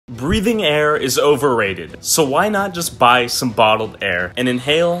Breathing air is overrated, so why not just buy some bottled air and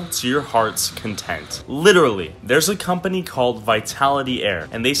inhale to your heart's content? Literally, there's a company called Vitality Air,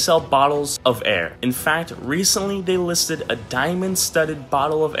 and they sell bottles of air. In fact, recently they listed a diamond-studded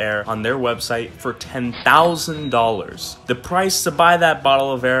bottle of air on their website for $10,000. The price to buy that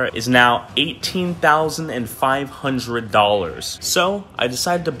bottle of air is now $18,500. So, I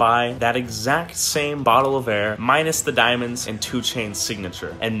decided to buy that exact same bottle of air, minus the diamonds and 2 Chainz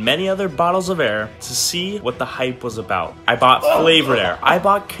signature, and many other bottles of air to see what the hype was about. I bought flavored air, I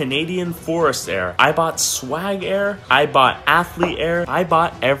bought Canadian Forest air, I bought swag air, I bought athlete air, I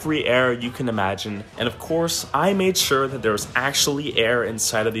bought every air you can imagine, and of course I made sure that there was actually air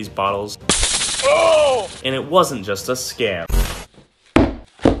inside of these bottles. And it wasn't just a scam.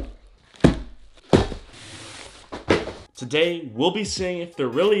 Today, we'll be seeing if there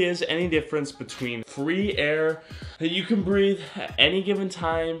really is any difference between free air that you can breathe at any given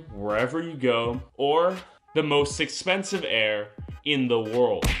time, wherever you go, or the most expensive air in the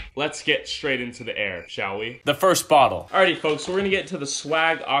world. Let's get straight into the air, shall we? The first bottle. Alrighty folks, so we're gonna get into the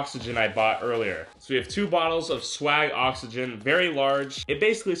Swag Oxygen I bought earlier. So we have 2 bottles of Swag Oxygen, very large. It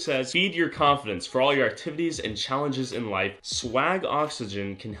basically says, feed your confidence for all your activities and challenges in life. Swag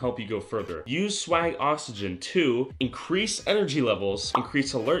Oxygen can help you go further. Use Swag Oxygen to increase energy levels,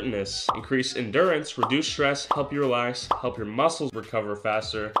 increase alertness, increase endurance, reduce stress, help you relax, help your muscles recover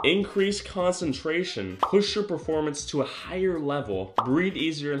faster, increase concentration, push your performance to a higher level, breathe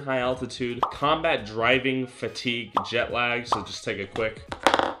easier in high altitude, combat driving, fatigue, jet lag. So just take a quick,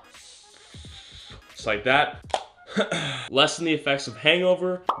 just like that. Lessen the effects of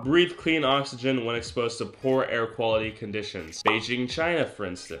hangover, breathe clean oxygen when exposed to poor air quality conditions. Beijing, China, for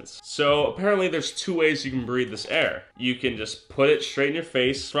instance. So apparently there's 2 ways you can breathe this air. You can just put it straight in your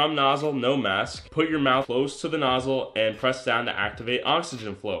face from nozzle, no mask, put your mouth close to the nozzle and press down to activate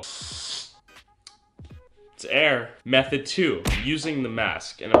oxygen flow. Air. Method 2, using the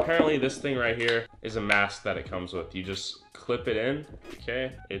mask. And apparently this thing right here is a mask that it comes with. You just clip it in,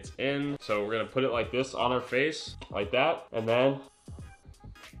 okay? It's in. So we're gonna put it like this on our face, like that. And then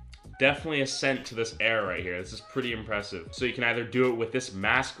definitely a scent to this air right here. This is pretty impressive. So you can either do it with this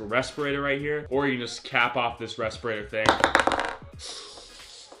mask respirator right here, or you can just cap off this respirator thing.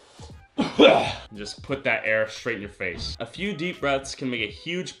 Just put that air straight in your face. A few deep breaths can make a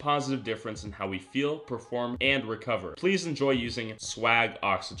huge positive difference in how we feel, perform, and recover. Please enjoy using Swag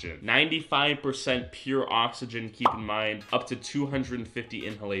Oxygen. 95% pure oxygen, keep in mind, up to 250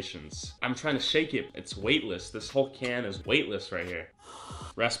 inhalations. I'm trying to shake it. It's weightless. This whole can is weightless right here.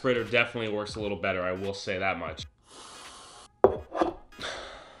 Respirator definitely works a little better, I will say that much.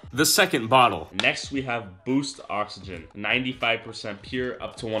 The second bottle. Next we have Boost Oxygen, 95% pure,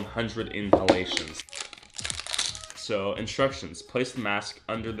 up to 100 inhalations. So instructions, place the mask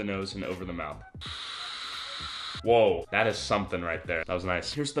under the nose and over the mouth. Whoa, that is something right there. That was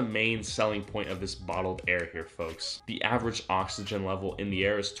nice. Here's the main selling point of this bottled air here, folks. The average oxygen level in the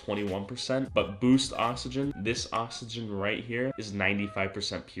air is 21%, but Boost Oxygen, this oxygen right here, is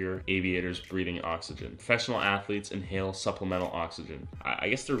 95% pure aviators breathing oxygen. Professional athletes inhale supplemental oxygen. I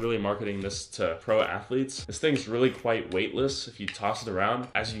guess they're really marketing this to pro athletes. This thing's really quite weightless. If you toss it around,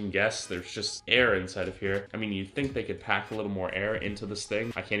 as you can guess, there's just air inside of here. I mean, you'd think they could pack a little more air into this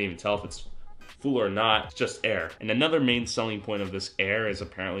thing. I can't even tell if it's full or not, it's just air. And another main selling point of this air is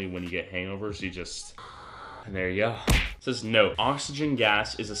apparently when you get hangovers, you just, and there you go. It says, note, oxygen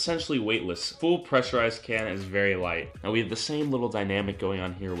gas is essentially weightless. Full pressurized can is very light. Now we have the same little dynamic going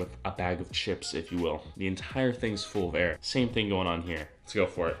on here with a bag of chips, if you will. The entire thing's full of air. Same thing going on here. Let's go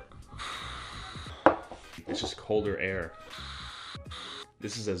for it. It's just colder air.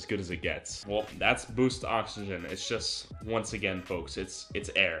 This is as good as it gets. Well, that's Boost Oxygen. It's just, once again, folks, it's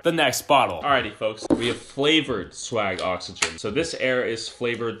air. The next bottle. Alrighty, folks. We have flavored Swag Oxygen. So this air is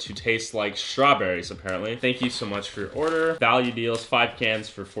flavored to taste like strawberries, apparently. Thank you so much for your order. Value deals, 5 cans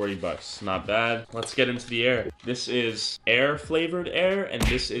for 40 bucks. Not bad. Let's get into the air. This is air flavored air, and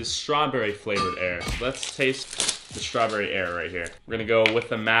this is strawberry flavored air. Let's taste the strawberry air right here. We're gonna go with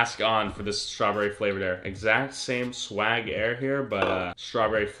the mask on for this strawberry flavored air. Exact same Swag air here, but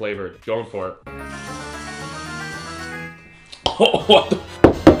strawberry flavored. Going for it. Oh, what the?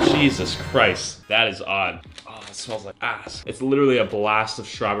 Jesus Christ, that is odd. Oh, it smells like ass. It's literally a blast of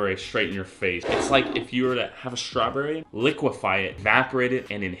strawberry straight in your face. It's like if you were to have a strawberry, liquefy it, evaporate it,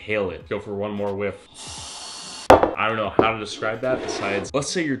 and inhale it. Go for one more whiff. I don't know how to describe that besides,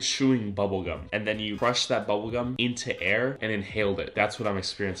 let's say you're chewing bubblegum and then you crush that bubblegum into air and inhaled it. That's what I'm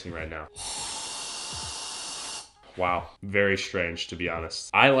experiencing right now. Wow, very strange to be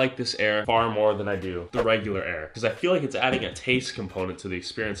honest. I like this air far more than I do the regular air because I feel like it's adding a taste component to the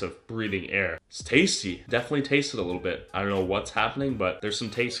experience of breathing air. It's tasty. Definitely tasted a little bit. I don't know what's happening, but there's some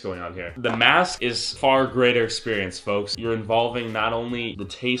taste going on here. The mask is far greater experience, folks. You're involving not only the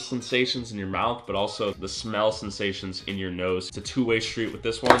taste sensations in your mouth, but also the smell sensations in your nose. It's a two-way street with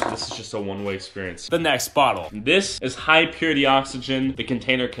this one. This is just a one-way experience. The next bottle. This is high purity oxygen. The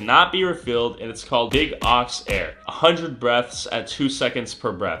container cannot be refilled, and it's called Big Ox Air. 100 breaths at 2 seconds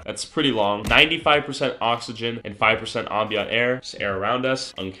per breath. That's pretty long. 95% oxygen and 5% ambient air. Just air around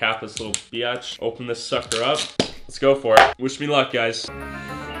us. Uncap this little biatch. Open this sucker up. Let's go for it. Wish me luck, guys.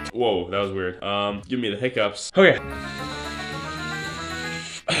 Whoa, that was weird. Give me the hiccups. Okay.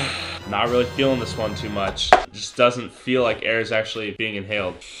 Not really feeling this one too much. It just doesn't feel like air is actually being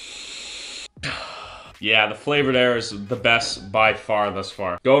inhaled. Yeah, the flavored air is the best by far thus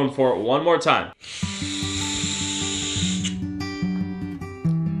far. Going for it one more time.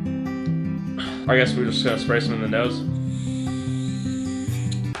 I guess we're just gonna spray some in the nose.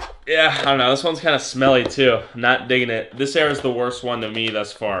 Yeah, I don't know, this one's kind of smelly too. I'm not digging it. This air is the worst one to me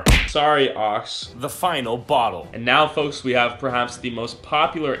thus far. Sorry, Ox. The final bottle. And now, folks, we have perhaps the most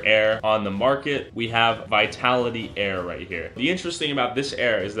popular air on the market. We have Vitality Air right here. The interesting about this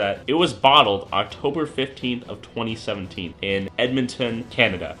air is that it was bottled October 15th of 2017 in Edmonton,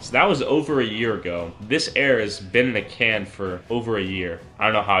 Canada. So that was over a year ago. This air has been in a can for over a year. I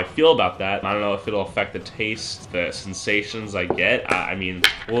don't know how I feel about that. I don't know if it'll affect the taste, the sensations I get. I mean,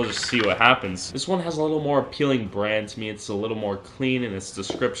 we'll just see what happens. This one has a little more appealing brand to me. It's a little more clean in its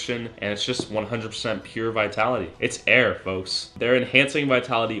description, and it's just 100% pure vitality. It's air, folks. They're enhancing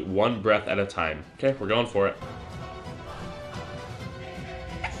vitality one breath at a time. Okay, we're going for it.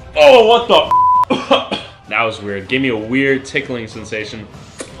 Oh, what the? That was weird. Gave me a weird tickling sensation.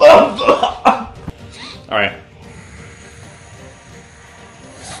 All right.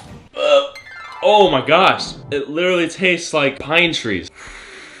 Oh my gosh. It literally tastes like pine trees.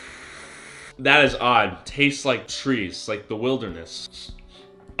 That is odd. Tastes like trees, like the wilderness.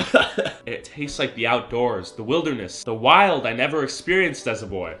 It tastes like the outdoors, the wilderness, the wild I never experienced as a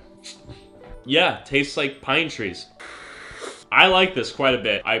boy. Yeah, tastes like pine trees. I like this quite a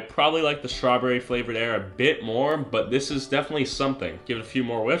bit. I probably like the strawberry flavored air a bit more, but this is definitely something. Give it a few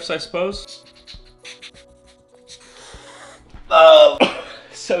more whiffs, I suppose.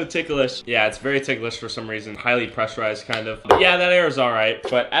 So ticklish. Yeah, it's very ticklish for some reason. Highly pressurized, kind of. But yeah, that air is alright.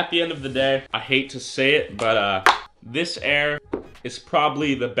 But at the end of the day, I hate to say it, but this air is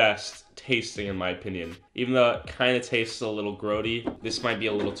probably the best tasting in my opinion. Even though it kind of tastes a little grody, this might be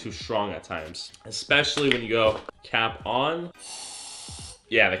a little too strong at times. Especially when you go cap on.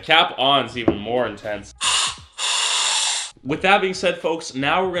 Yeah, the cap on is even more intense. With that being said, folks,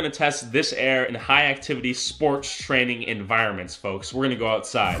 now we're going to test this air in high-activity sports training environments, folks. We're going to go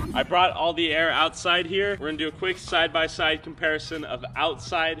outside. I brought all the air outside here. We're going to do a quick side-by-side comparison of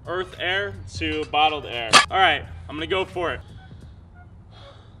outside earth air to bottled air. All right, I'm going to go for it.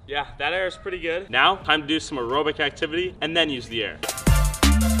 Yeah, that air is pretty good. Now, time to do some aerobic activity and then use the air.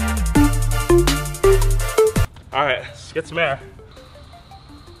 All right, let's get some air.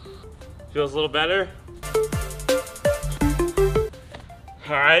 Feels a little better.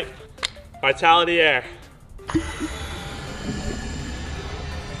 All right, Vitality Air.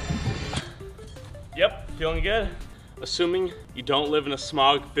 Yep, feeling good. Assuming you don't live in a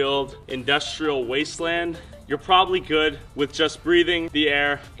smog-filled industrial wasteland, you're probably good with just breathing the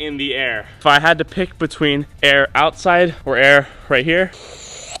air in the air. If I had to pick between air outside or air right here,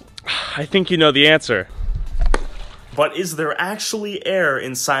 I think you know the answer. But is there actually air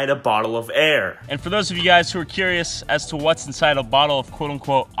inside a bottle of air? And for those of you guys who are curious as to what's inside a bottle of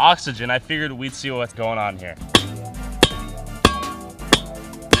quote-unquote oxygen, I figured we'd see what's going on here.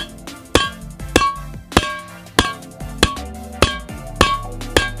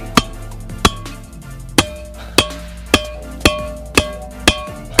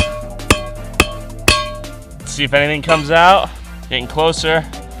 Let's see if anything comes out. Getting closer.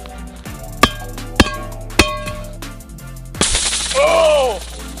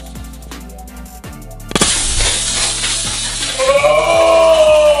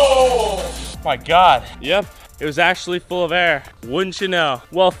 My God. Yep, it was actually full of air. Wouldn't you know?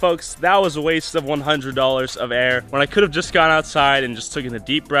 Well, folks, that was a waste of $100 of air when I could have just gone outside and just taken a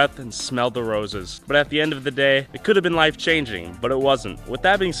deep breath and smelled the roses. But at the end of the day, it could have been life-changing, but it wasn't. With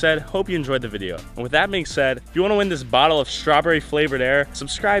that being said, hope you enjoyed the video. And with that being said, if you want to win this bottle of strawberry flavored air,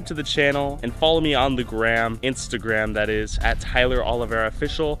 subscribe to the channel and follow me on the gram, Instagram that is, at Tyler Oliveira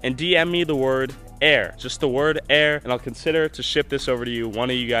Official, and DM me the word air, just the word air, and I'll consider to ship this over to you. One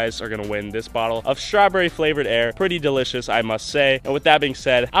of you guys are gonna win this bottle of strawberry flavored air. Pretty delicious, I must say. And with that being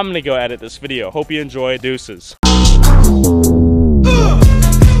said, I'm gonna go edit this video. Hope you enjoy. Deuces.